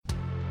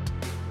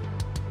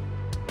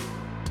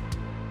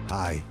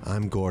Hi,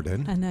 I'm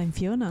Gordon. And I'm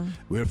Fiona.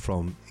 We're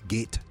from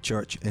Gate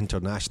Church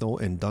International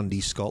in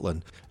Dundee,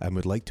 Scotland, and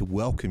would like to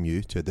welcome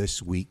you to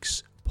this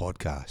week's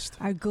podcast.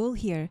 Our goal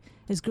here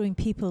is growing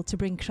people to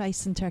bring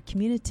Christ into our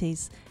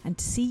communities and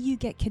to see you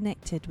get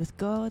connected with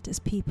God, His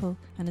people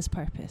and His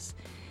purpose.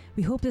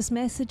 We hope this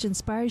message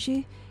inspires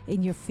you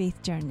in your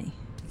faith journey.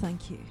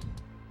 Thank you.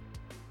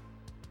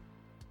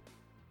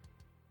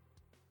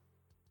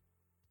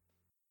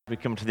 We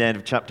come to the end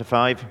of chapter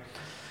 5,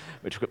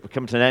 which we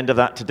come to an end of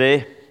that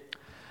today.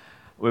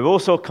 We're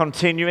also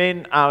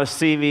continuing our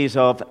series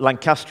of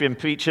Lancastrian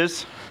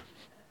preachers.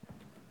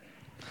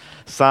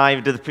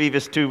 Si did the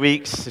previous 2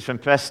 weeks. He's from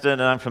Preston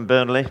and I'm from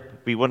Burnley.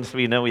 We won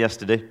 3-0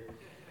 yesterday.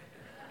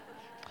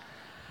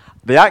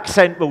 The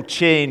accent will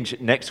change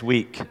next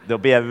week. There's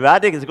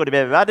going to be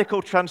a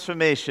radical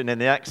transformation in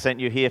the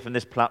accent you hear from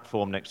this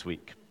platform next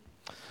week.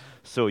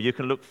 So you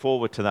can look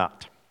forward to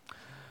that.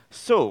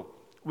 So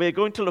we're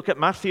going to look at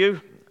Matthew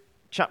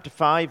chapter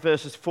 5,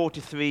 verses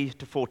 43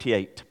 to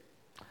 48.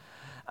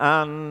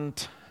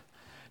 And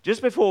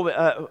just before we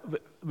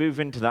move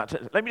into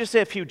that, let me just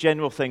say a few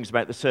general things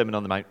about the Sermon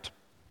on the Mount.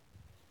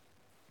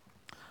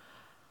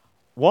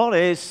 One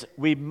is,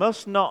 we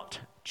must not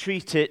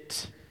treat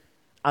it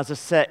as a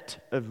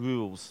set of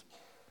rules,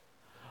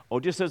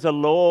 or just as a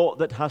law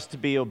that has to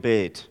be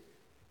obeyed.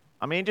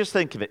 I mean, just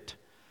think of it.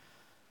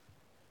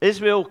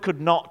 Israel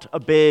could not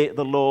obey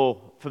the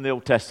law from the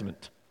Old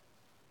Testament.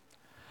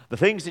 The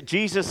things that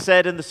Jesus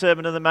said in the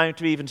Sermon on the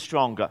Mount are even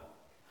stronger.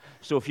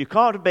 So if you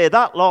can't obey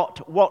that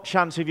lot, what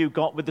chance have you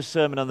got with the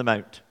Sermon on the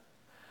Mount?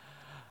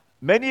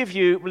 Many of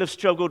you will have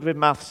struggled with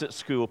maths at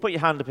school. Put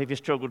your hand up if you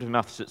struggled with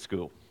maths at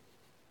school.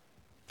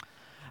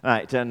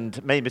 Right,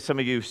 and maybe some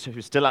of you who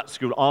are still at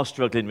school are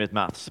struggling with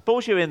maths.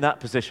 Suppose you're in that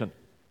position.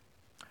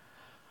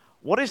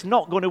 What is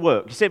not going to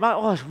work? You say,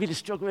 I really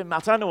struggle with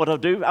maths. I know what I'll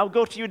do. I'll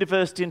go to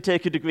university and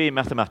take a degree in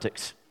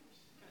mathematics.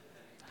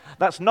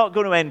 That's not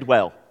going to end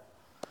well.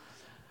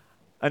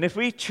 And if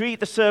we treat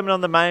the Sermon on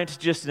the Mount as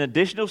just an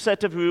additional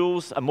set of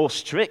rules, a more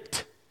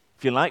strict,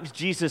 if you like,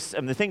 Jesus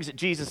and the things that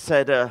Jesus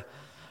said are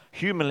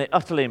humanly,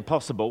 utterly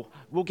impossible,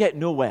 we'll get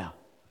nowhere.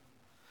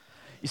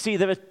 You see,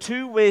 there are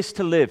two ways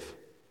to live.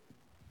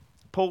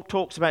 Paul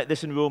talks about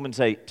this in Romans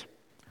 8.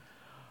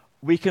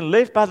 We can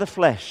live by the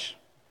flesh,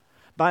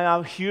 by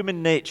our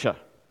human nature,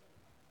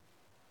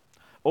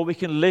 or we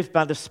can live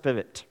by the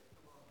Spirit.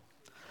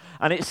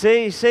 And it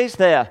says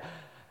there,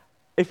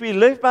 if we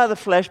live by the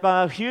flesh,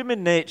 by our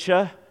human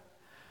nature,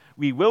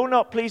 we will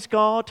not please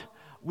God,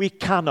 we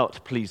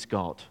cannot please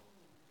God.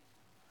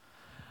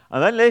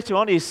 And then later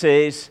on he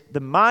says,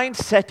 the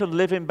mindset on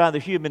living by the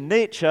human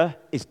nature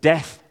is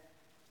death.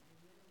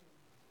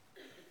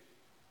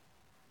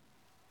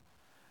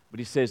 But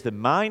he says the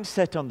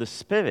mindset on the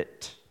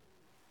Spirit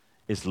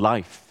is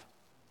life.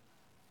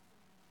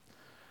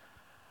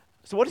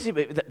 So what does it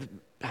mean?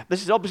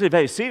 This is obviously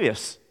very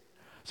serious.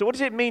 So what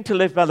does it mean to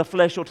live by the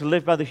flesh or to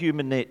live by the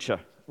human nature?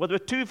 Well, there are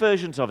two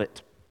versions of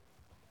it.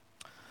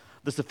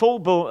 There's the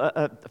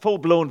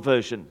full-blown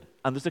version,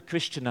 and there's a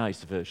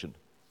Christianized version.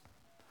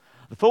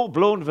 The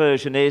full-blown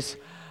version is,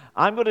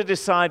 I'm going to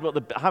decide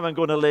how I'm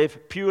going to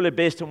live purely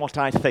based on what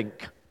I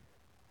think.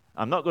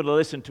 I'm not going to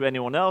listen to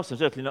anyone else. I'm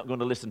certainly not going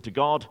to listen to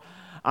God.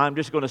 I'm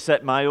just going to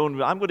set my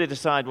own. I'm going to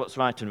decide what's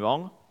right and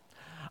wrong.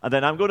 And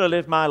then I'm going to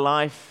live my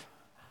life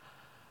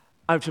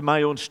out of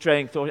my own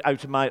strength or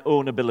out of my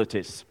own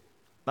abilities.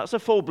 That's a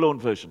full-blown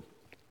version.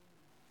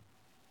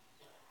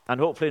 And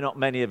hopefully not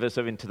many of us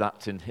are into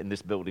that in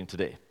this building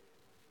today.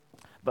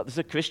 But there's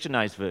a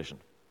Christianized version.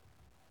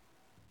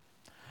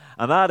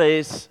 And that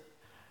is,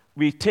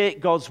 we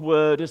take God's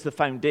word as the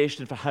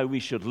foundation for how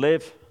we should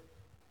live,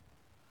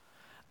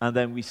 and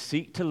then we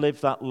seek to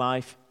live that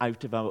life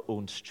out of our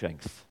own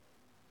strength.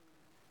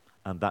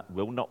 And that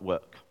will not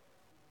work.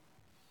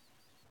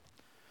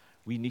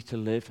 We need to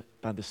live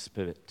by the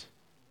Spirit.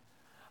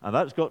 And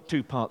that's got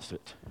two parts to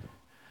it.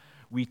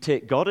 We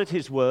take God at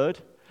His word.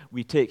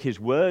 We take His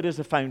word as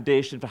a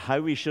foundation for how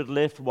we should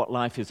live, for what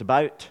life is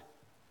about.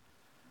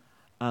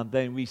 And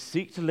then we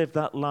seek to live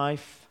that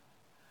life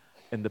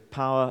in the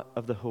power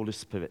of the Holy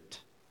Spirit.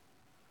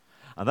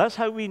 And that's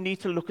how we need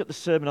to look at the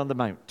Sermon on the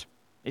Mount.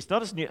 It's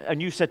not a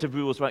new set of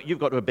rules, right? You've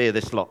got to obey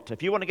this lot.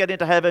 If you want to get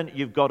into heaven,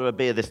 you've got to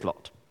obey this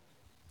lot.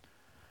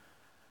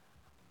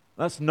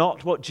 That's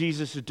not what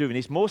Jesus is doing.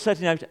 He's more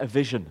setting out a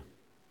vision.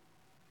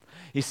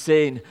 He's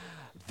saying,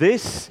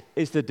 this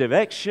is the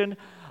direction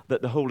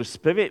that the Holy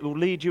Spirit will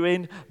lead you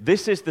in.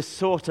 This is the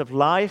sort of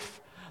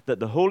life that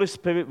the Holy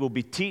Spirit will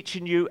be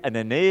teaching you and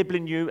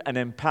enabling you and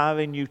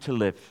empowering you to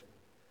live.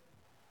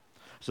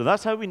 So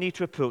that's how we need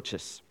to approach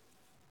this.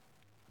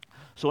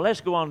 So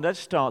let's go on. Let's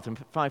start in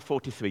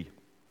 5:43.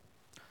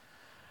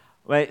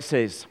 Where it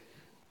says,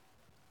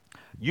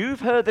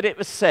 you've heard that it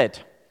was said.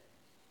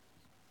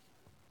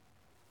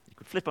 You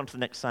could flip on to the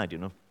next side, you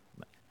know.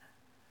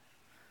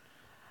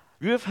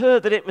 You have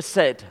heard that it was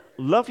said,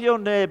 love your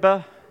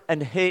neighbor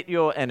and hate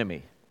your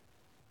enemy.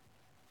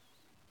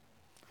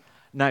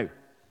 Now,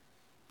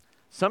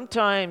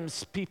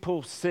 sometimes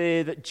people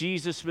say that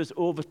Jesus was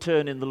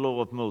overturning the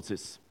law of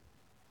Moses.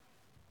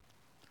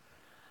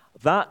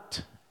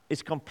 That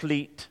is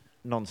complete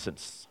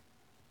nonsense.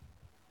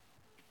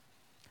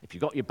 If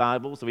you've got your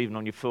Bibles or even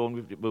on your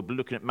phone, we'll be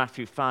looking at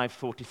Matthew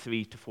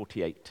 5:43 to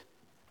 48.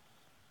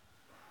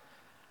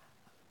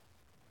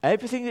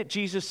 Everything that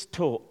Jesus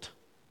taught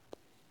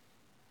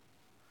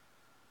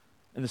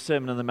in the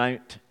Sermon on the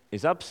Mount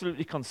is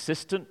absolutely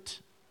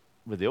consistent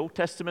with the Old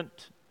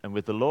Testament and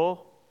with the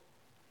law,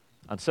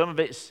 and some of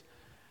it's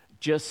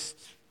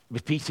just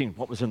repeating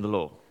what was in the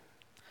law.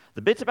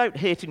 The bit about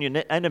hating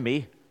your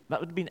enemy, that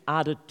would have been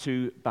added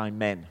to by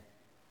men.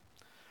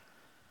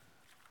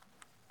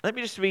 Let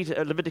me just read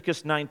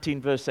Leviticus 19,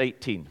 verse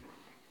 18.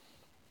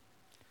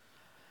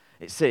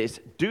 It says,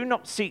 "Do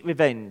not seek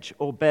revenge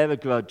or bear a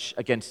grudge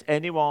against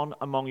anyone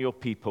among your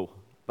people,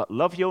 but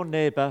love your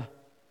neighbor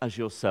as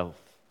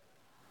yourself."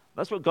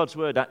 That's what God's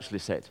word actually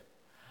said.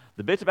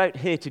 The bit about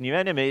hating your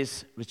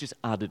enemies was just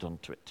added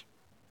onto it.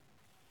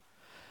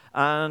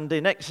 And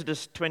in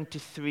Exodus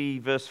 23,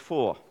 verse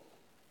 4,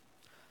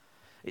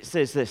 it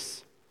says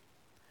this,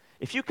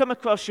 "If you come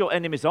across your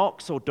enemy's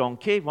ox or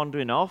donkey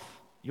wandering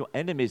off, your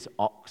enemy's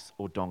ox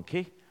or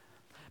donkey,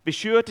 be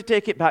sure to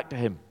take it back to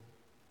him.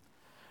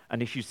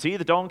 And if you see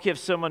the donkey of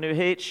someone who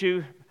hates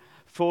you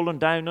fallen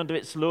down under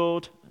its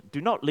load, do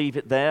not leave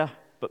it there,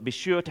 but be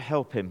sure to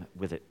help him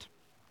with it."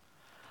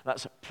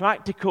 That's a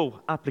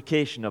practical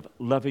application of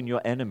loving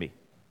your enemy.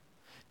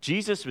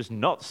 Jesus was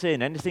not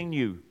saying anything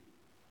new.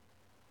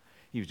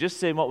 He was just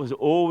saying what was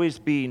always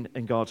been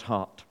in God's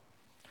heart.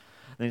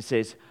 And then he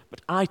says, "But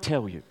I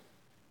tell you,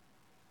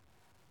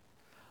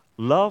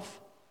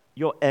 love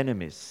your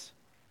enemies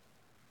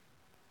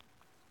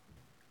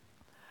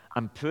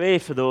and pray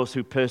for those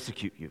who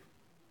persecute you,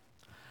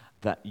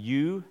 that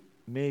you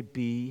may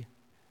be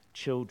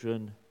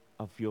children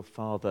of your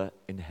Father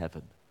in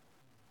heaven."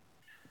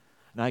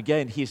 Now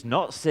again, he's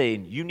not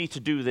saying you need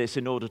to do this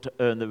in order to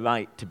earn the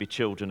right to be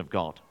children of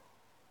God.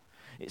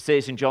 It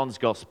says in John's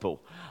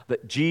Gospel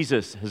that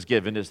Jesus has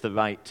given us the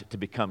right to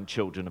become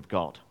children of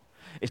God.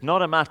 It's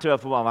not a matter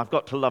of, well, I've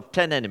got to love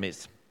 10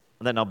 enemies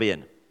and then I'll be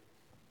in.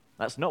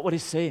 That's not what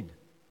he's saying.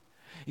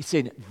 He's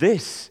saying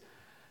this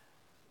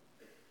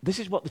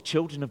is what the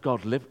children of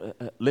God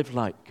live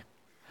like.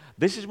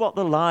 This is what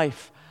the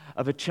life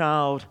of a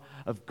child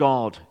of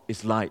God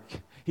is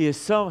like. He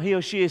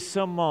or she is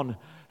someone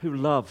who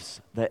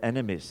loves their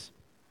enemies.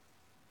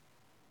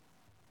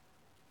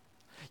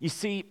 You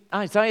see,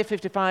 Isaiah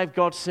 55,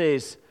 God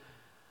says,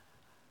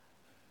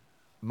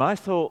 "My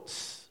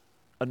thoughts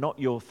are not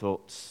your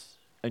thoughts,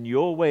 and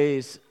your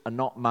ways are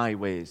not my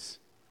ways.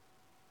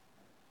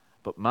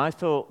 But my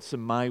thoughts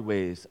and my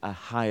ways are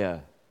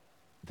higher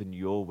than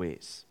your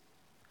ways."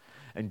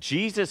 And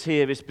Jesus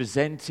here is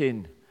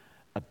presenting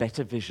a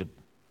better vision,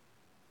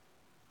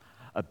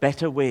 a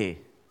better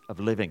way of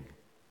living.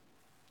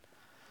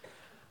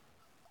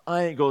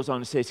 And it goes on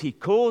and says, "He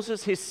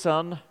causes his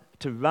sun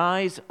to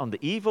rise on the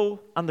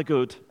evil and the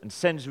good, and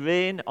sends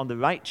rain on the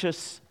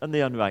righteous and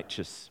the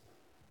unrighteous."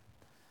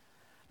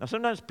 Now,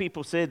 sometimes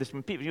people say this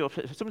when people,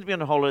 someone's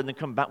been on a holiday and they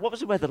come back, "What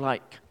was the weather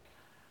like?"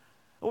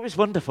 "Oh, it was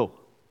wonderful."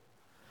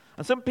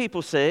 And some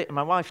people say, and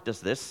my wife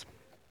does this,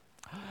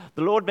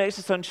 "The Lord makes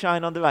the sun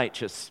shine on the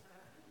righteous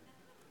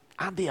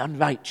and the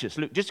unrighteous."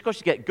 Look, just because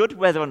you get good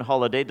weather on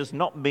holiday does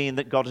not mean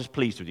that God is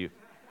pleased with you.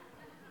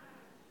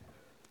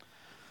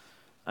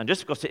 And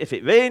just because if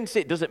it rains,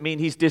 it doesn't mean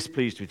he's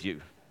displeased with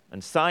you.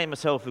 And Si and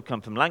myself, who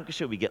come from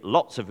Lancashire, we get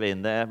lots of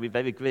rain there. We're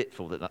very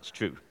grateful that that's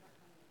true.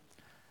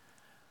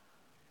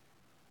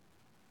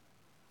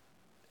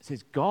 It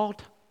says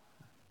God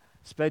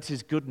spreads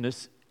his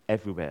goodness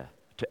everywhere,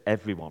 to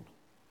everyone.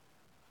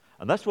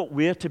 And that's what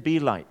we're to be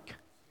like.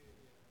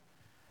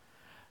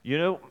 You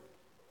know,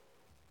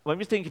 when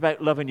we think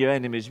about loving your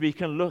enemies, we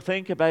can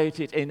think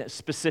about it in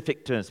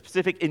specific terms,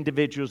 specific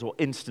individuals or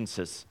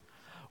instances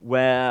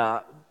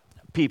where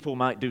people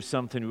might do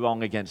something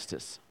wrong against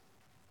us.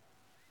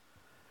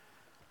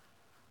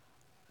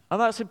 And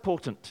that's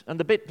important. And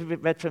the bit we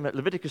read from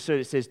Leviticus,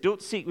 it says,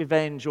 "Don't seek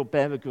revenge or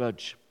bear a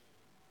grudge."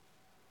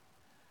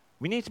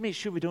 We need to make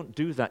sure we don't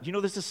do that. You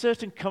know, there's a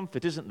certain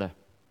comfort, isn't there?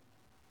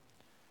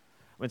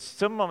 When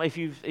someone, if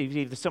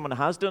either someone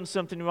has done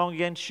something wrong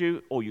against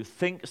you, or you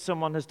think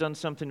someone has done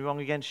something wrong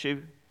against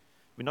you,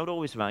 we're not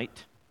always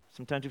right.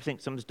 Sometimes we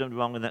think someone's done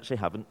wrong and actually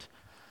haven't.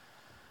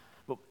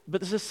 But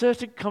there's a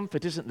certain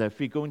comfort, isn't there, if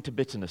we go into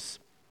bitterness.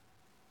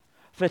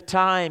 For a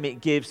time,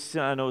 it gives,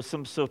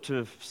 some sort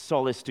of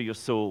solace to your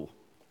soul.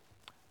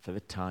 For a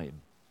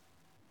time.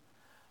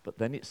 But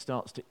then it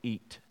starts to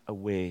eat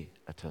away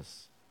at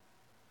us.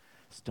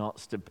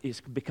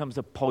 It becomes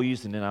a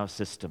poison in our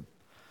system.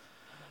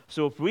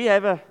 So if we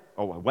ever,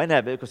 or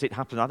whenever, because it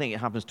happens, I think it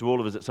happens to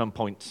all of us at some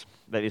points,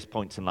 various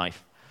points in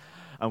life,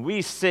 and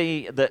we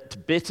see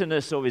that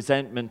bitterness or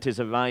resentment is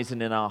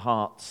arising in our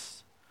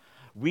hearts,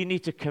 we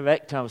need to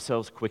correct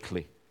ourselves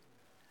quickly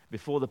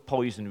before the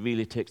poison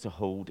really takes a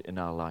hold in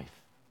our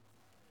life.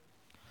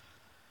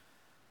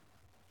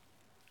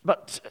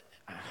 But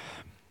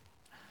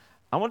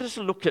I want us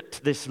to look at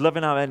this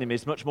loving our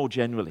enemies much more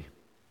generally.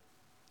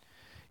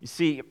 You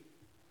see,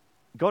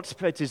 God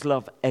spreads his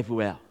love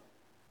everywhere.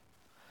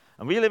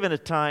 And we live in a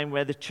time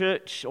where the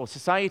church or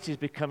society is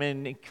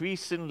becoming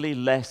increasingly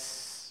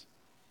less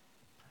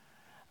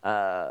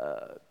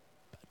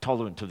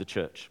tolerant of the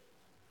church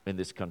in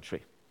this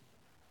country.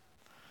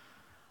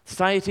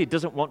 Society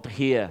doesn't want to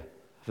hear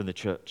from the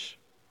church.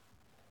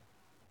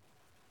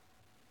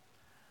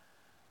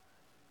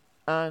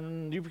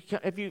 And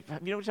have you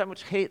noticed how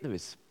much hate there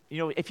is? You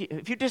know, if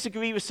you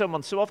disagree with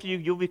someone, so often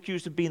you'll be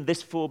accused of being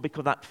this phobic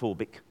or that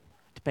phobic,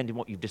 depending on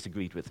what you've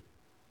disagreed with.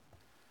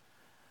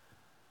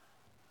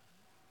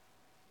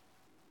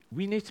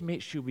 We need to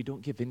make sure we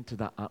don't give in to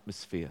that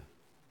atmosphere.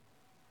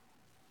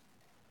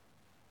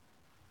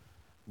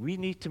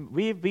 We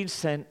have been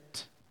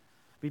sent,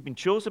 we've been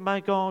chosen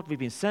by God, we've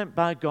been sent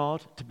by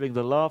God to bring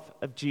the love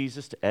of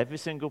Jesus to every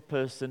single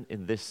person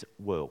in this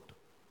world.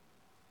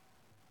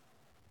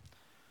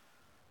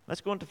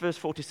 Let's go on to verse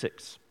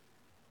 46.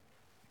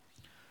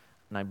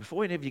 Now,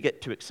 before any of you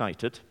get too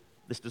excited,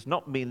 this does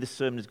not mean this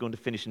sermon is going to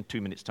finish in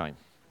 2 minutes' time.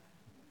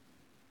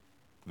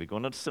 We're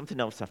going on to something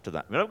else after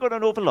that. We're not going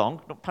on over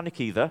long, don't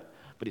panic either,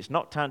 but it's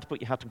not time to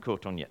put your hat and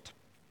coat on yet.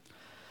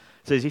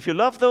 It says, if you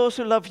love those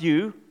who love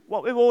you,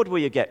 what reward will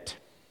you get?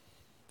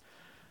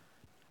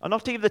 Are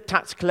not even the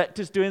tax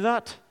collectors doing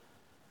that?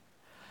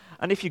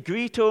 And if you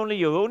greet only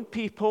your own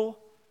people,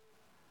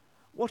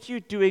 what are you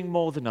doing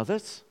more than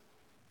others?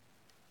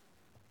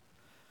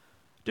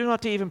 Do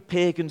not even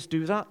pagans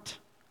do that?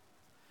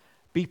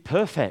 Be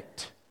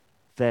perfect,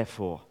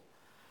 therefore,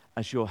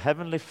 as your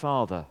heavenly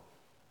Father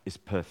is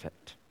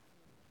perfect.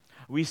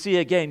 We see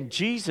again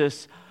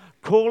Jesus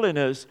calling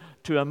us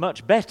to a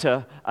much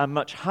better and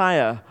much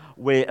higher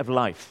way of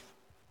life.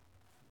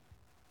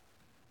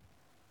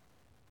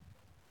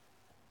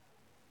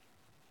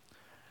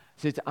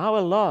 It says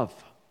our love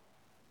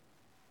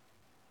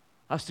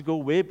has to go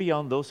way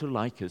beyond those who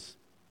like us.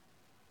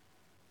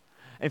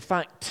 In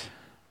fact,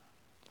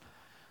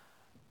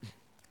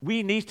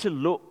 we need to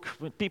look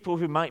at people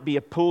who might be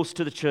opposed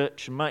to the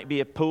church, might be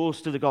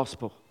opposed to the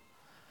gospel,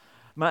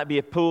 might be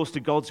opposed to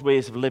God's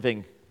ways of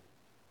living.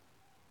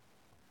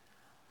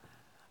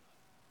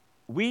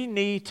 We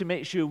need to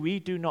make sure we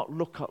do not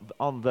look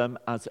on them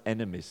as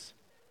enemies.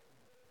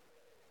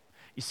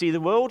 You see,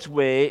 the world's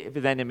way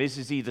with enemies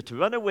is either to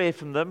run away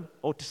from them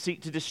or to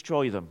seek to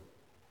destroy them.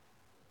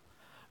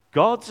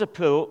 God's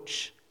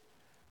approach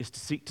is to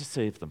seek to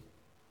save them.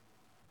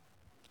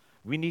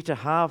 We need to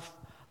have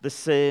the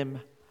same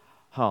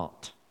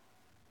heart.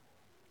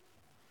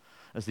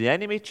 As the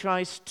enemy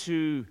tries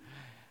to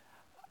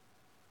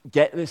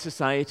get the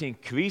society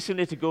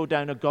increasingly to go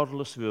down a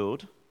godless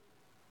road,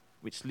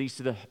 which leads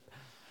to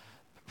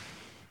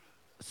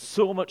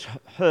so much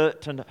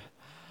hurt and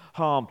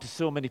harm to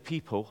so many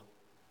people,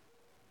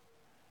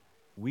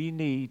 we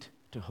need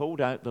to hold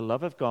out the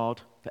love of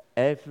God for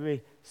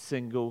every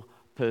single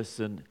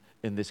person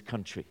in this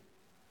country.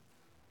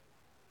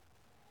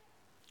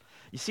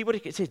 You see what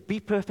it says? Be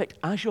perfect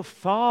as your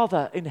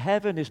Father in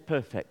heaven is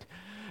perfect.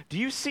 Do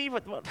you see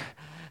what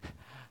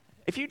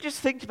if you just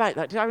think about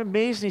that, how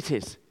amazing it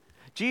is?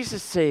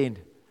 Jesus saying,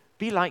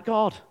 be like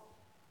God.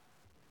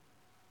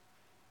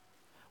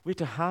 We're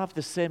to have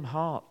the same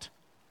heart.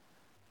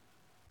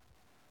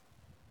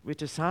 We're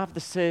to have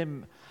the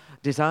same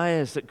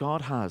desires that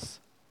God has.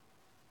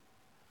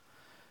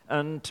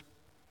 And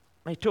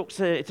he talks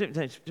here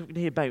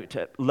about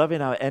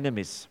loving our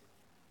enemies.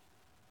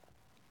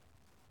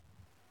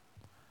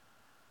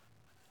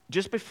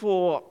 Just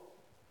before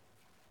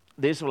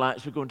the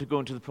Israelites were going to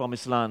go into the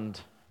Promised Land,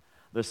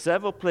 there's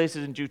several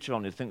places in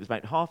Deuteronomy, I think there's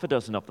about half a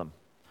dozen of them,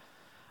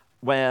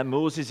 where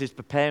Moses is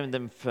preparing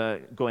them for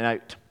going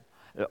out,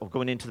 or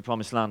going into the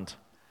Promised Land.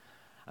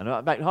 And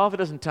about half a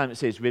dozen times it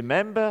says,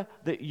 remember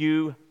that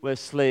you were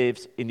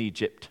slaves in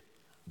Egypt.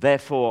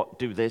 Therefore,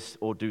 do this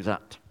or do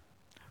that.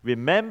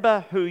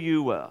 Remember who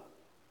you were.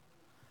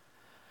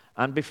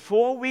 And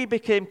before we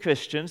became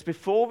Christians,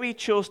 before we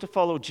chose to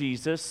follow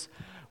Jesus,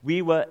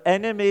 we were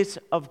enemies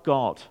of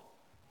God,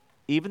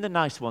 even the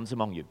nice ones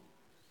among you.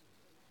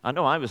 I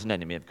know I was an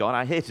enemy of God.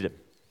 I hated him.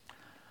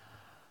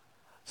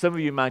 Some of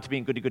you might have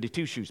been goody-goody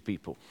two-shoes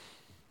people.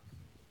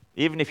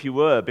 Even if you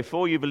were,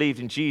 before you believed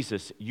in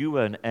Jesus, you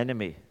were an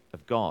enemy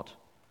of God.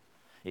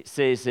 It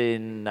says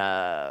in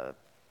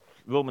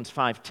Romans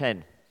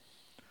 5:10,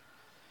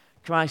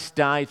 Christ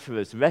died for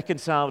us,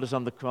 reconciled us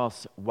on the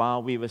cross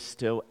while we were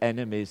still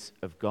enemies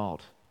of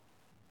God.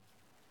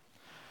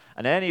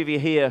 And any of you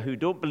here who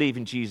don't believe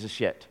in Jesus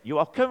yet, you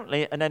are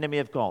currently an enemy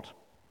of God.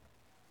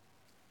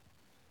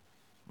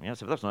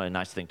 Yes, that's not a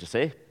nice thing to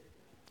say.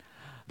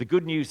 The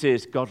good news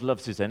is God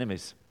loves his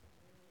enemies.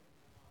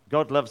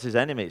 God loves his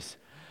enemies.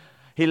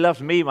 He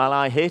loved me while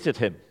I hated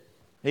him.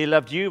 He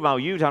loved you while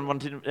you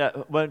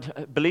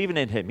weren't believing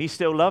in him. He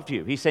still loved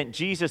you. He sent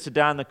Jesus to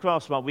die on the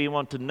cross while we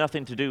wanted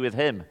nothing to do with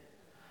him.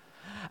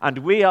 And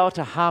we are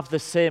to have the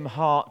same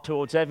heart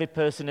towards every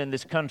person in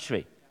this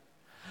country.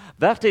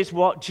 That is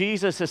what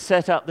Jesus has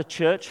set up the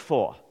church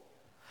for,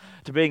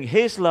 to bring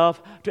his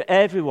love to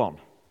everyone.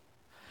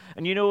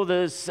 And you know,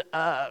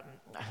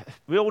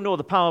 we all know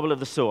the parable of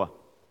the sower.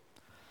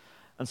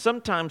 And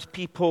sometimes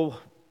people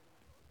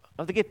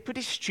or they give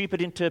pretty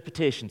stupid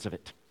interpretations of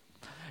it.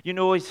 You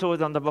know, he sow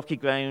it on the rocky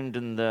ground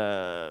and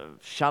the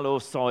shallow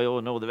soil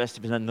and all the rest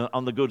of it, and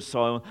on the good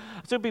soil.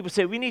 Some people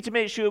say, we need to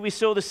make sure we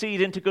sow the seed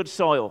into good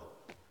soil.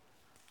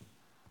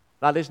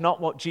 That is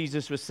not what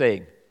Jesus was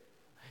saying.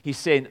 He's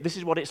saying, this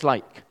is what it's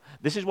like.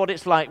 This is what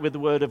it's like with the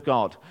Word of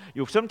God.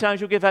 Sometimes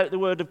you'll give out the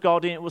Word of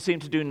God and it will seem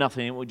to do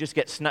nothing. It will just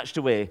get snatched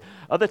away.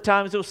 Other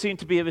times there will seem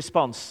to be a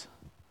response.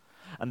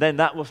 And then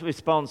that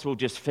response will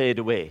just fade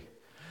away.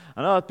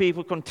 And other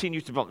people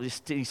continue to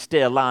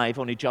stay alive,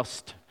 only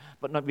just,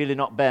 but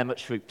not bear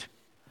much fruit.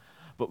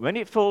 But when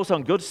it falls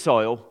on good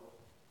soil,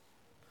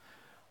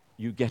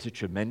 you get a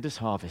tremendous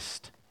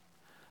harvest,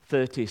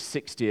 30,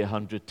 60,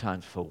 100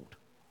 times fold.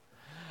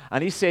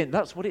 And he's saying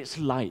that's what it's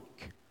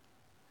like.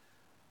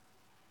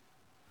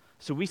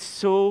 So we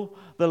sow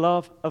the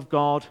love of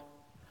God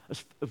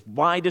as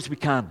wide as we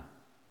can.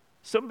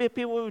 Some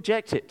people will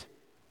reject it,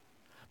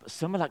 but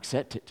some will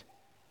accept it.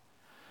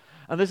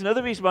 And there's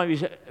another reason why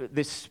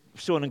this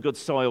sown in good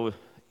soil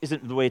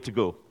isn't the way to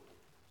go.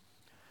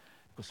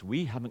 Because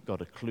we haven't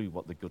got a clue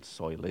what the good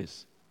soil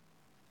is.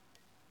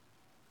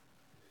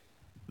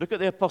 Look at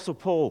the Apostle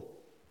Paul.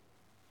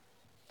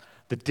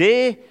 The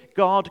day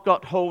God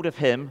got hold of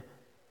him,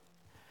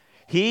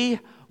 he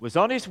was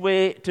on his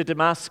way to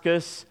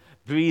Damascus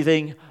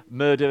breathing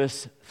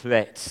murderous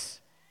threats.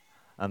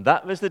 And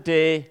that was the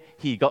day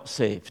he got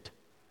saved.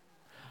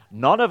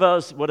 None of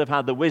us would have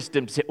had the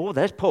wisdom to say, oh,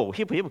 there's Paul.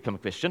 He'll become a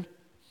Christian.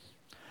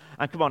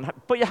 And come on,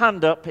 put your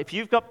hand up if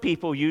you've got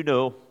people you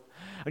know,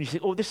 and you say,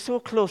 oh, they're so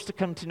close to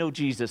come to know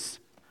Jesus.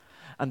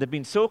 And they've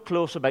been so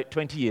close for about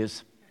 20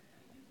 years.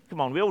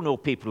 Come on, we all know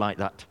people like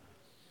that.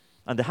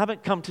 And they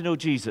haven't come to know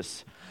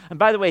Jesus. And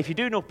by the way, if you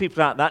do know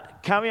people like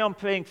that, carry on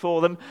praying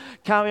for them.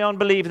 Carry on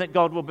believing that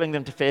God will bring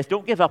them to faith.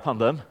 Don't give up on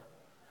them.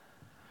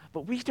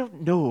 But we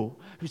don't know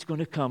who's going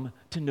to come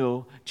to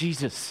know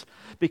Jesus.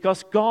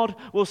 Because God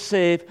will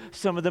save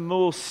some of the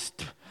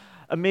most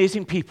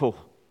amazing people.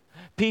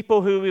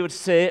 People who we would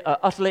say are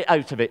utterly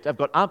out of it, have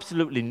got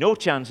absolutely no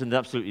chance and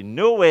absolutely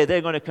no way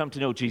they're going to come to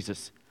know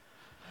Jesus.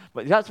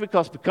 But that's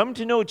because to come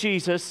to know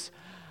Jesus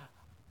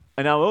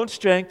in our own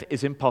strength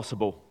is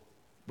impossible.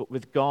 But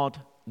with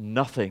God,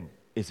 nothing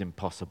is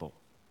impossible.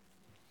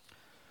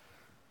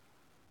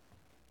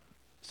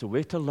 So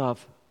we're to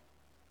love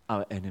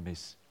our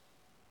enemies.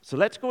 So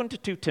let's go into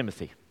 2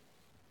 Timothy.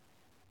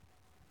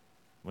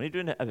 We're only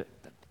doing a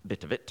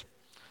bit of it.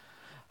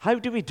 How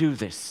do we do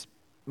this?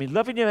 I mean,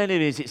 loving your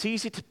enemies, it's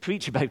easy to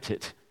preach about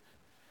it.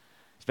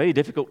 It's very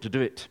difficult to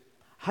do it.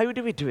 How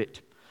do we do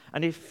it?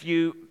 And if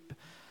you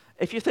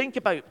think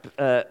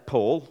about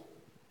Paul,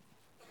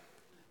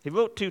 he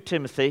wrote 2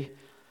 Timothy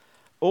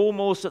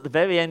almost at the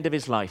very end of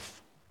his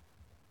life.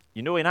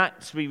 You know, in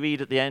Acts we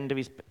read at the end of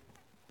his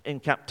in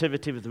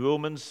captivity with the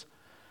Romans.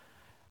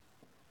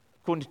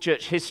 According to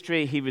church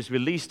history, he was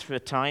released for a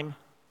time.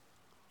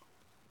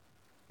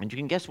 And you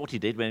can guess what he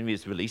did when he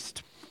was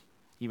released.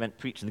 He went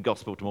preaching the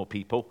gospel to more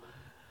people.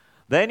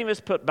 Then he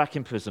was put back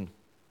in prison.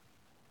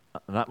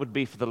 And that would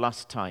be for the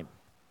last time.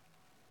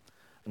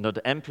 And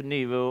under Emperor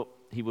Nero,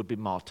 he would be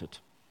martyred.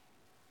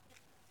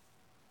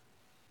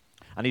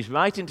 And he's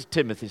writing to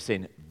Timothy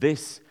saying,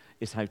 this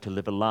is how to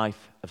live a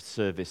life of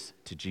service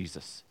to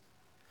Jesus.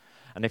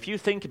 And if you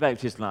think about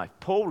his life,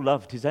 Paul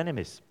loved his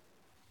enemies.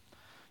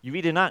 You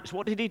read in Acts,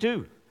 what did he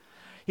do?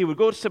 He would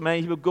go to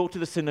Samaria, he would go to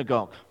the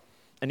synagogue,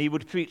 and he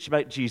would preach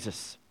about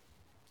Jesus.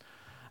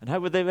 And how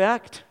would they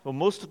react? Well,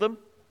 most of them,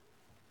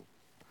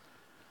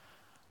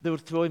 they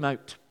would throw him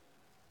out.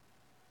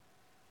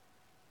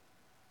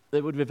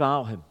 They would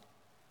revile him.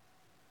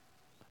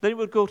 Then he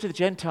would go to the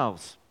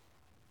Gentiles,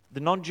 the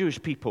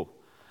non-Jewish people.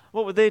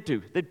 What would they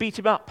do? They'd beat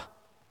him up.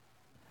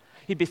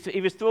 He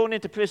was thrown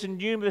into prison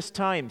numerous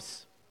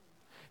times.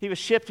 He was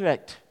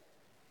shipwrecked.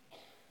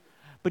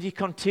 But he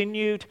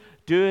continued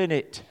doing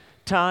it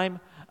time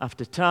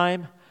after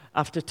time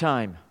after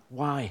time.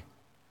 Why?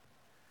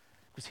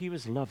 Because he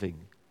was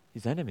loving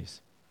his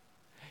enemies.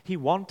 He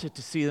wanted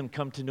to see them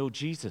come to know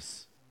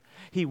Jesus.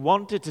 He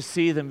wanted to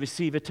see them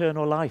receive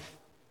eternal life.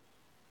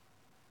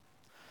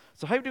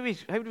 So how do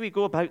we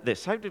go about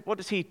this? What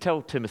does he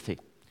tell Timothy?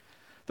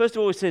 First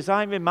of all, he says,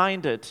 I'm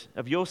reminded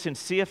of your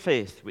sincere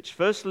faith, which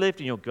first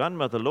lived in your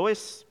grandmother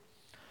Lois,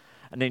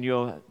 and in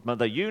your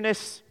mother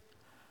Eunice,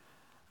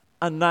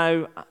 and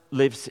now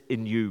lives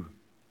in you.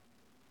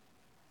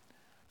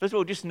 First of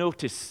all, just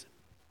notice,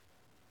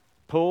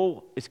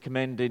 Paul is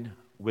commending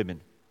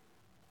women.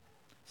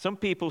 Some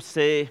people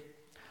say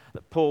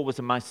that Paul was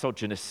a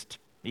misogynist.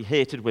 He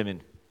hated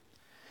women.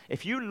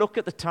 If you look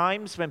at the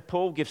times when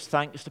Paul gives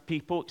thanks to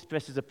people,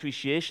 expresses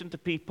appreciation to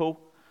people,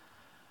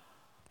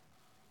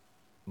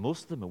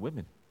 most of them are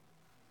women.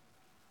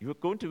 You're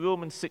going to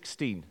Romans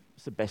 16.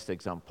 It's the best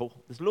example.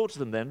 There's loads of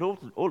them there.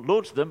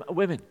 Loads of them are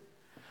women.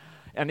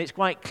 And it's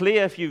quite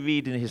clear if you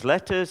read in his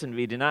letters and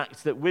read in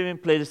Acts that women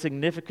played a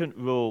significant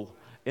role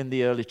in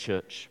the early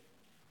church.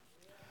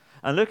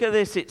 And look at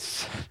this.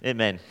 It's,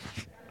 amen.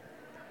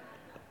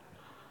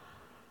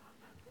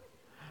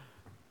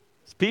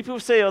 People who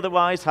say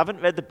otherwise haven't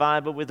read the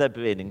Bible with their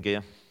brain in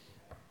gear.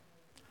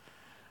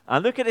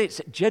 And look at it, it's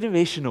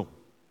generational.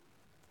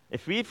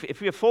 If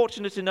we are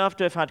fortunate enough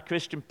to have had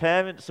Christian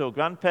parents or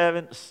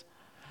grandparents,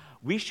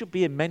 we should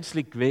be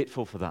immensely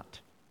grateful for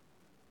that.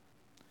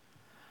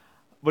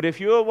 But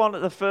if you're one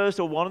of the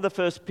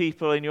first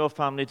people in your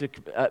family to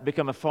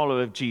become a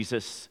follower of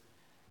Jesus,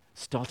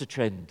 start a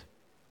trend.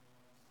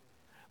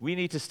 We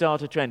need to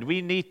start a trend.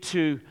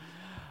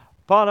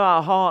 Part of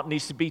our heart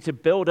needs to be to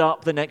build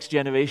up the next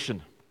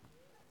generation.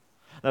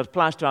 That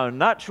applies to our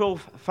natural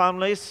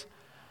families.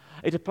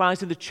 It applies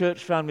to the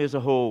church family as a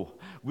whole.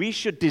 We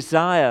should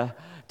desire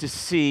to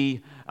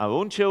see our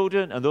own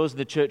children and those in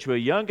the church who are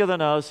younger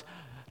than us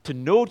to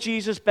know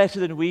Jesus better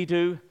than we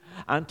do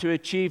and to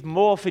achieve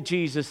more for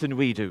Jesus than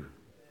we do.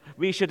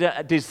 We should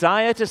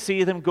desire to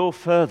see them go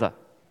further.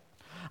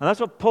 And that's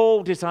what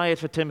Paul desired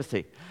for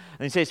Timothy.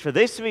 And he says, for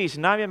this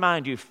reason, I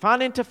remind you,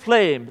 fan into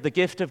flame the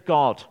gift of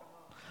God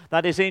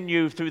that is in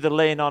you through the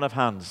laying on of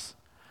hands.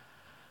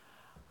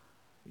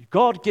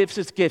 God gives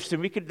us gifts,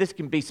 and this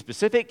can be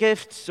specific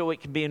gifts, or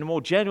it can be in a more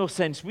general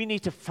sense. We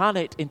need to fan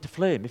it into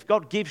flame. If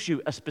God gives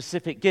you a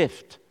specific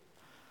gift,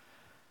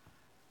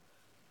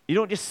 you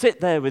don't just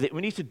sit there with it.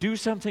 We need to do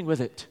something with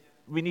it.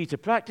 We need to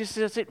practice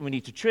it. We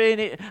need to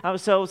train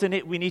ourselves in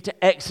it. We need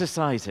to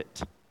exercise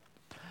it.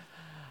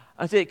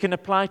 I say it can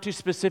apply to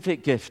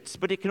specific gifts,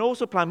 but it can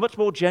also apply much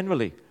more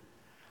generally.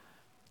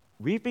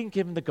 We've been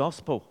given the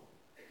gospel.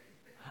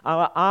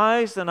 Our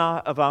eyes of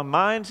our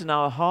minds and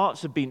our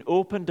hearts have been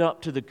opened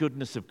up to the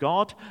goodness of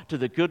God, to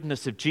the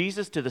goodness of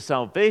Jesus, to the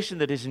salvation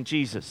that is in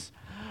Jesus.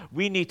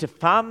 We need to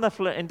fan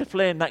into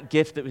flame that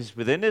gift that is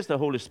within us, the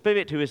Holy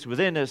Spirit who is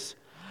within us,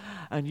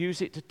 and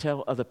use it to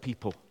tell other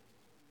people.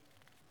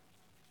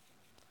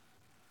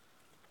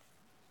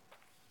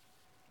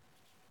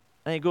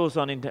 And it goes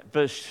on in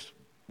verse,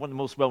 one of the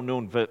most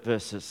well-known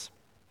verses.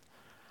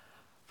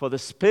 For the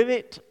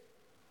Spirit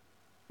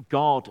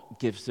God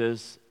gives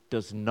us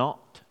does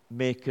not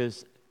make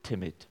us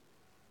timid,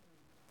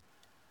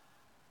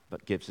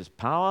 but gives us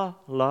power,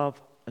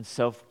 love, and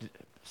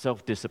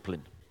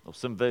self-discipline. Or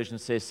some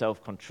versions say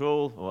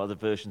self-control, or other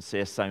versions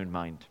say a sound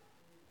mind.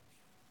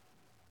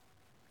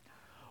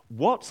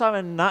 What's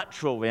our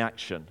natural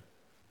reaction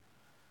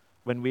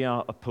when we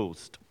are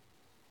opposed?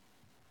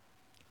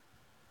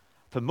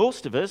 For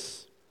most of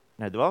us,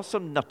 now there are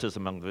some nutters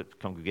among the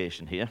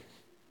congregation here.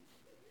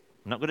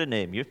 I'm not going to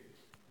name you.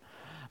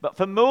 But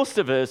for most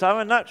of us,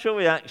 our natural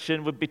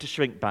reaction would be to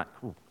shrink back.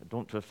 Oh, I don't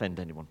want to offend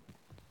anyone.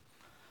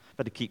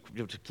 But to keep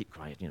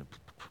quiet,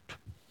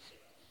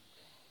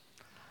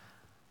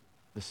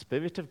 The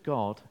Spirit of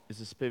God is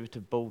a spirit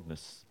of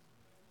boldness,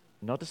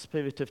 not a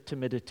spirit of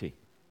timidity.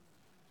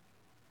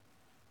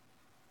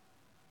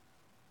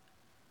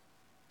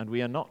 And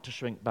we are not to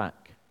shrink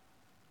back.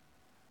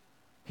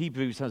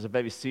 Hebrews has a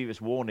very serious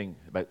warning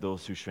about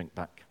those who shrink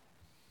back.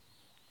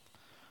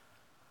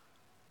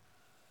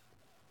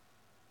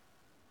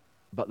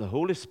 But the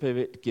Holy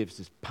Spirit gives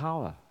us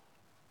power.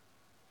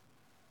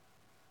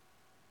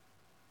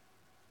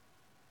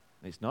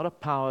 It's not a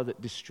power that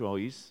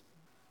destroys.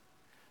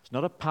 It's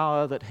not a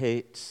power that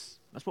hates.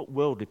 That's what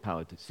worldly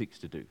power seeks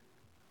to do. It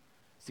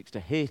seeks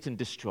to hate and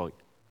destroy.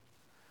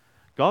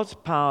 God's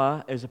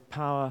power is a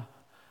power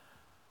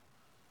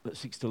that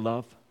seeks to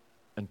love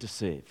and to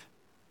save.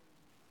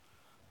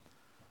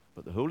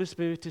 But the Holy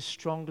Spirit is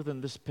stronger than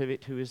the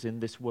spirit who is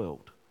in this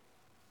world.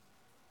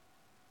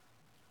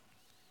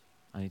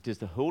 And it is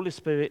the Holy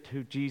Spirit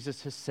who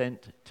Jesus has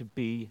sent to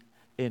be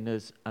in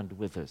us and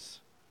with us.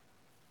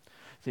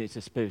 So it's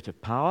a spirit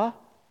of power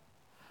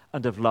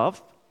and of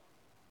love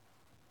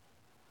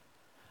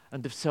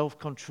and of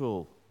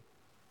self-control.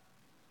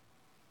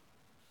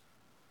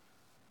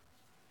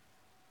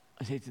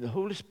 I say the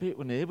Holy Spirit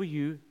will enable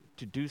you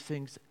to do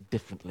things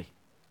differently,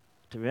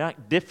 to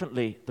react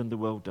differently than the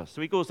world does.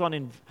 So he goes on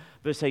in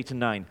verse 8 and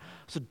 9.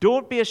 So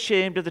don't be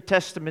ashamed of the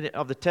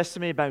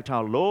testimony about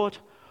our Lord,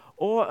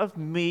 or of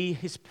me,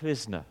 his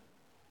prisoner.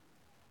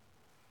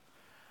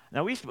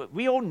 Now,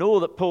 we all know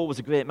that Paul was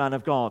a great man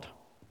of God.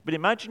 But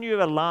imagine you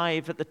were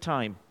alive at the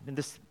time, in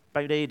this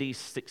about AD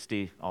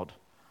 60 odd.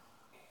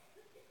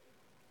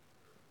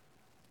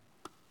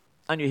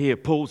 And you hear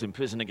Paul's in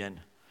prison again.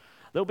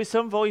 There'll be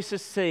some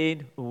voices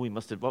saying, oh, he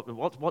must have,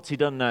 what's he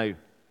done now?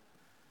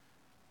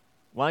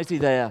 Why is he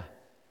there?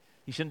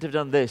 He shouldn't have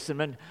done this.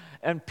 And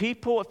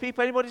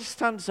anybody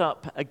stands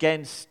up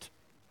against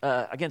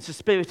the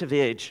spirit of the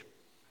age,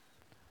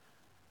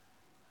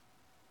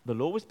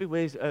 there'll always be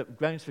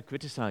grounds for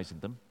criticizing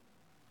them.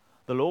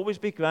 There'll always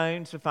be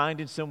grounds for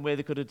finding some way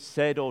they could have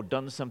said or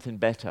done something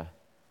better.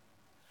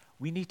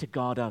 We need to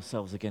guard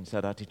ourselves against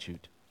that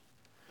attitude.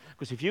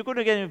 Because if you're going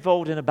to get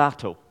involved in a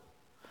battle,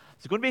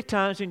 there's going to be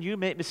times when you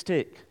make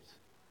mistakes.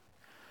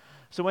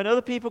 So when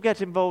other people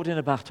get involved in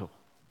a battle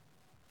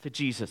for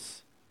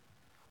Jesus,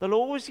 you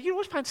always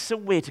find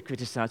some way to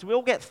criticize. We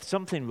all get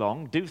something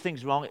wrong, do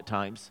things wrong at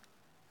times.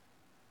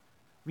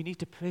 We need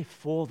to pray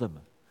for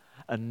them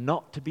and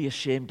not to be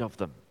ashamed of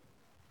them,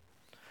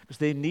 because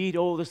they need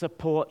all the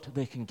support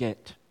they can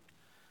get.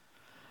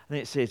 And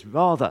it says,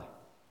 rather,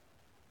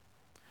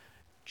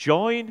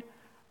 join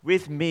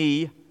with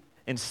me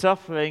in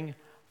suffering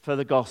for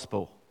the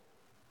gospel.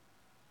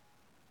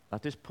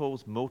 That is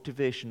Paul's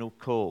motivational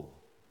call.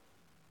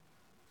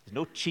 There's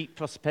no cheap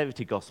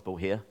prosperity gospel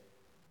here.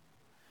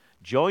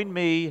 Join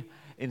me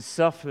in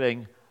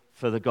suffering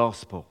for the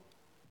gospel.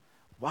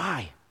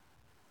 Why?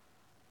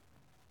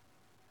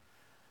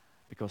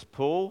 Because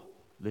Paul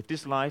lived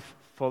his life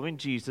following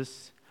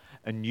Jesus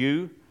and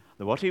knew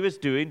that what he was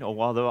doing, or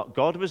rather what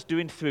God was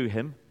doing through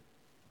him,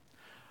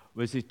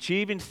 was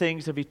achieving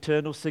things of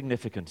eternal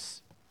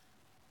significance.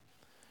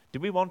 Do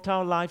we want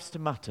our lives to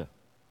matter?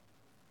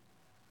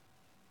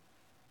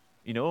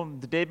 You know,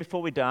 the day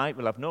before we die,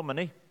 we'll have no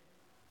money.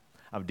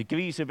 Our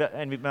degrees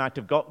and we might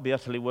have got will be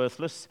utterly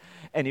worthless.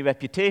 Any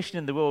reputation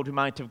in the world we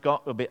might have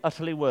got will be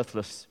utterly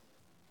worthless.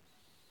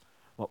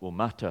 What will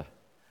matter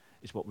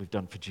is what we've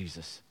done for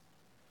Jesus.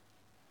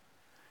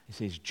 He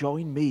says,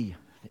 join me.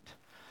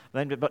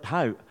 But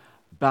how?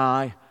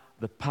 By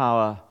the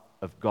power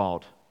of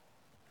God.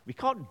 We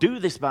can't do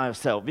this by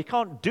ourselves. We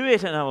can't do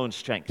it in our own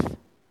strength.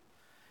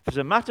 If it's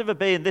a matter of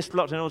obeying this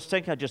lot in our own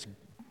strength, I just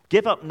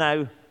give up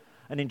now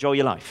and enjoy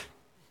your life.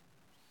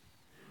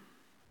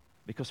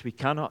 Because we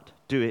cannot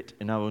do it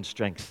in our own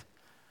strength.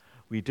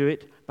 We do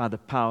it by the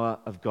power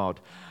of God.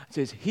 It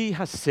says, He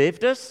has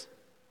saved us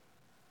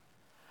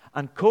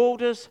and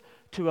called us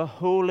to a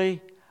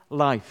holy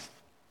life.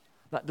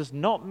 That does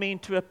not mean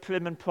to a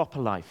prim and proper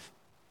life.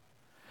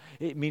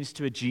 It means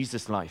to a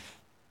Jesus life.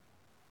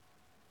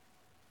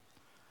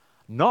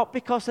 Not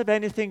because of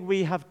anything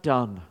we have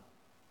done,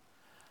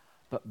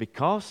 but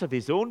because of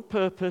His own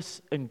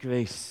purpose and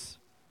grace.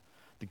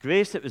 The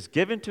grace that was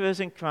given to us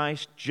in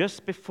Christ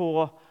just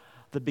before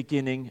the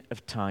beginning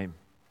of time.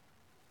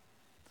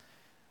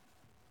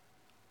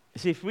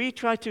 See, if we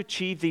try to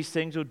achieve these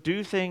things or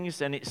do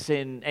things and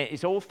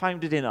it's all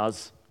founded in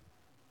us,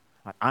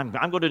 I'm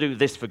going to do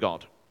this for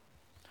God.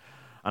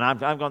 And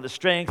I've got the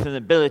strength and the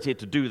ability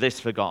to do this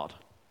for God.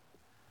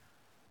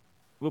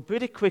 We'll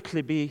pretty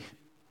quickly be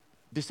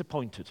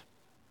disappointed.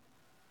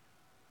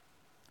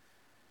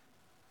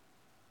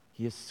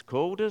 He has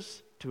called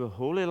us to a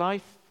holy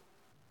life,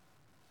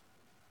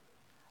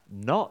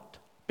 not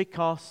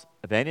because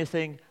of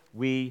anything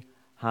we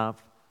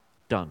have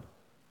done.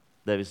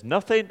 There is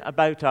nothing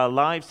about our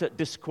lives that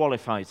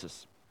disqualifies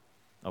us.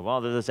 Or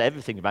rather, there's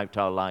everything about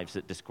our lives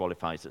that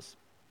disqualifies us.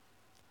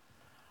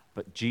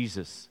 But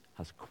Jesus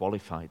has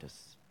qualified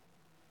us.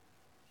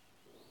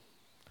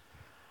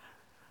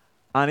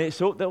 And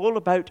it's all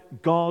about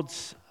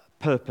God's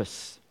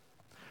purpose.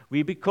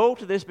 We be called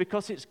to this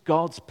because it's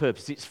God's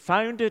purpose. It's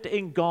founded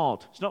in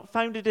God. It's not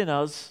founded in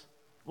us.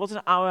 It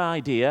wasn't our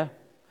idea.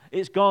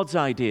 It's God's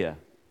idea.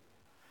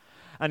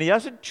 And He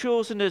hasn't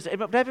chosen us.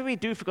 Whatever we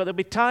do for God, there'll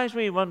be times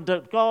when we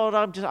wonder, God,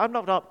 I'm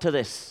not up to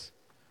this.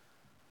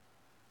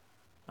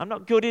 I'm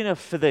not good enough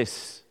for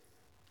this.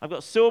 I've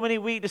got so many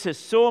weaknesses,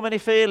 so many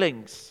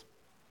failings.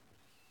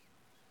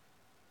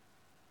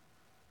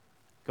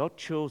 God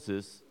chose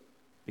us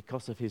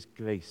because of His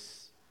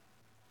grace.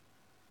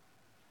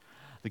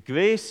 The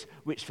grace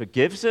which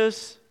forgives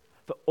us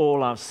for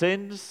all our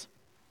sins,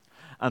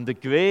 and the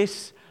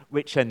grace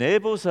which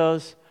enables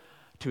us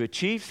to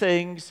achieve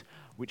things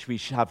which we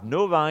have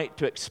no right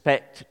to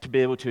expect to be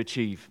able to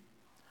achieve.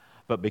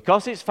 But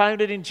because it's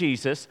founded in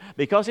Jesus,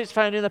 because it's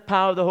founded in the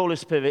power of the Holy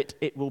Spirit,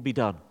 it will be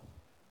done.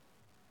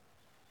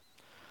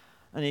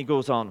 And he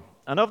goes on,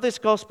 and of this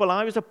gospel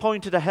I was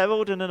appointed a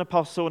herald and an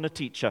apostle and a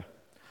teacher.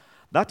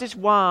 That is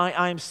why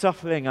I am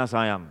suffering as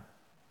I am.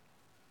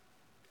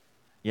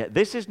 Yet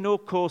this is no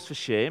cause for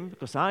shame,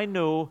 because I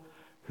know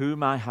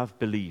whom I have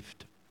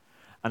believed,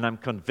 and I'm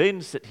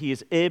convinced that He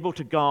is able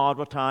to guard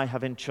what I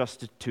have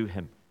entrusted to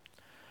Him.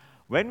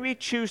 When we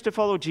choose to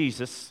follow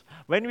Jesus,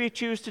 when we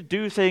choose to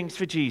do things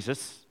for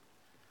Jesus,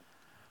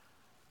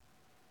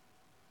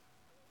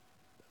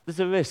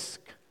 there's a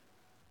risk.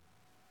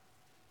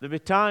 There'll be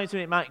times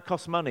when it might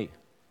cost money.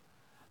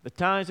 There are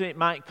times when it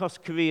might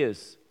cost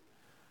careers.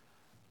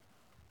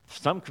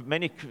 Some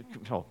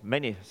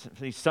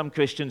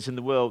Christians in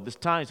the world, there's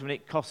times when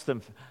it costs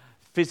them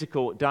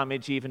physical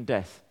damage, even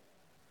death.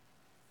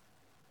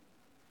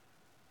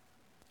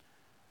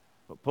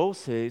 But Paul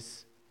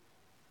says,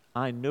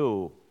 I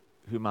know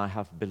whom I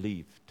have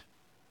believed,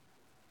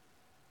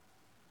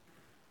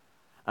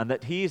 and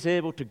that He is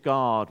able to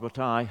guard what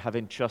I have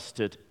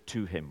entrusted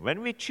to Him.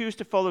 When we choose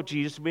to follow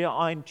Jesus, we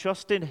are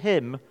entrusting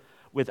Him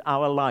with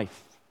our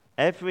life,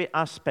 every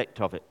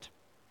aspect of it.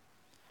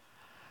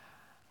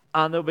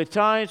 And there'll be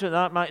times when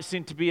that might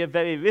seem to be a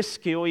very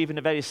risky or even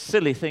a very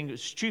silly thing,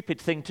 stupid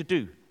thing to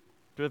do,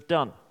 to have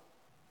done.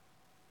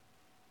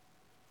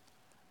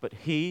 But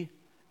He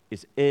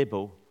is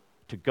able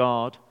to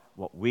guard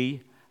what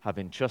we have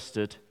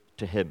entrusted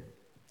to Him.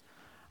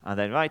 And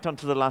then right on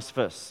to the last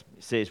verse.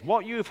 It says,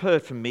 what you have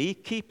heard from me,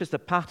 keep as the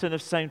pattern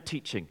of sound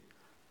teaching,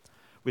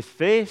 with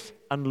faith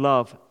and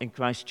love in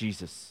Christ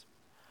Jesus.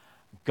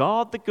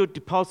 Guard the good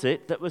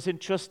deposit that was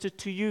entrusted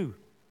to you.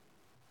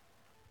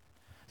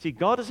 See,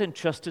 God has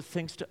entrusted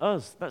things to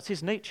us. That's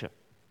His nature.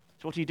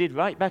 It's what He did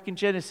right back in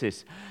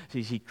Genesis.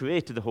 He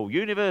created the whole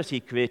universe.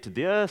 He created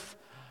the earth.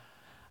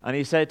 And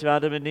he said to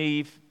Adam and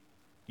Eve,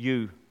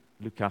 you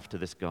look after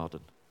this garden.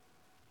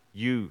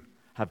 You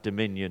have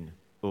dominion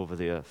over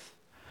the earth.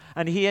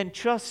 And he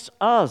entrusts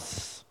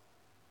us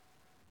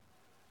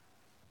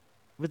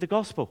with the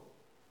gospel.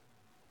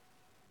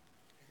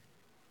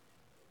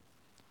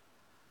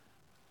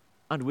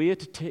 And we are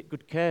to take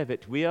good care of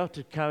it. We are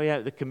to carry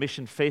out the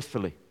commission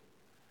faithfully.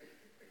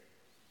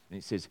 And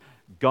it says,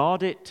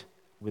 guard it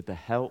with the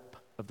help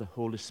of the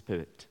Holy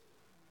Spirit.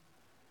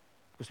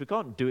 Because we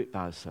can't do it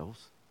by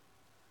ourselves.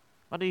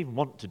 I don't even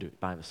want to do it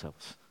by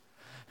ourselves.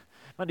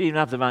 I don't even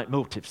have the right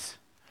motives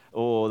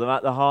or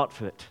the heart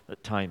for it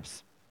at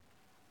times.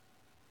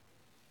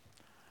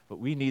 But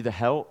we need the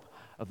help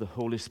of the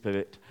Holy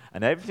Spirit.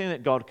 And everything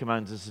that God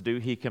commands us to do,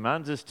 he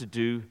commands us to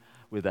do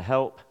with the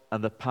help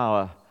and the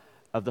power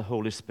of the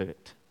Holy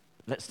Spirit.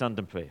 Let's stand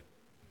and pray.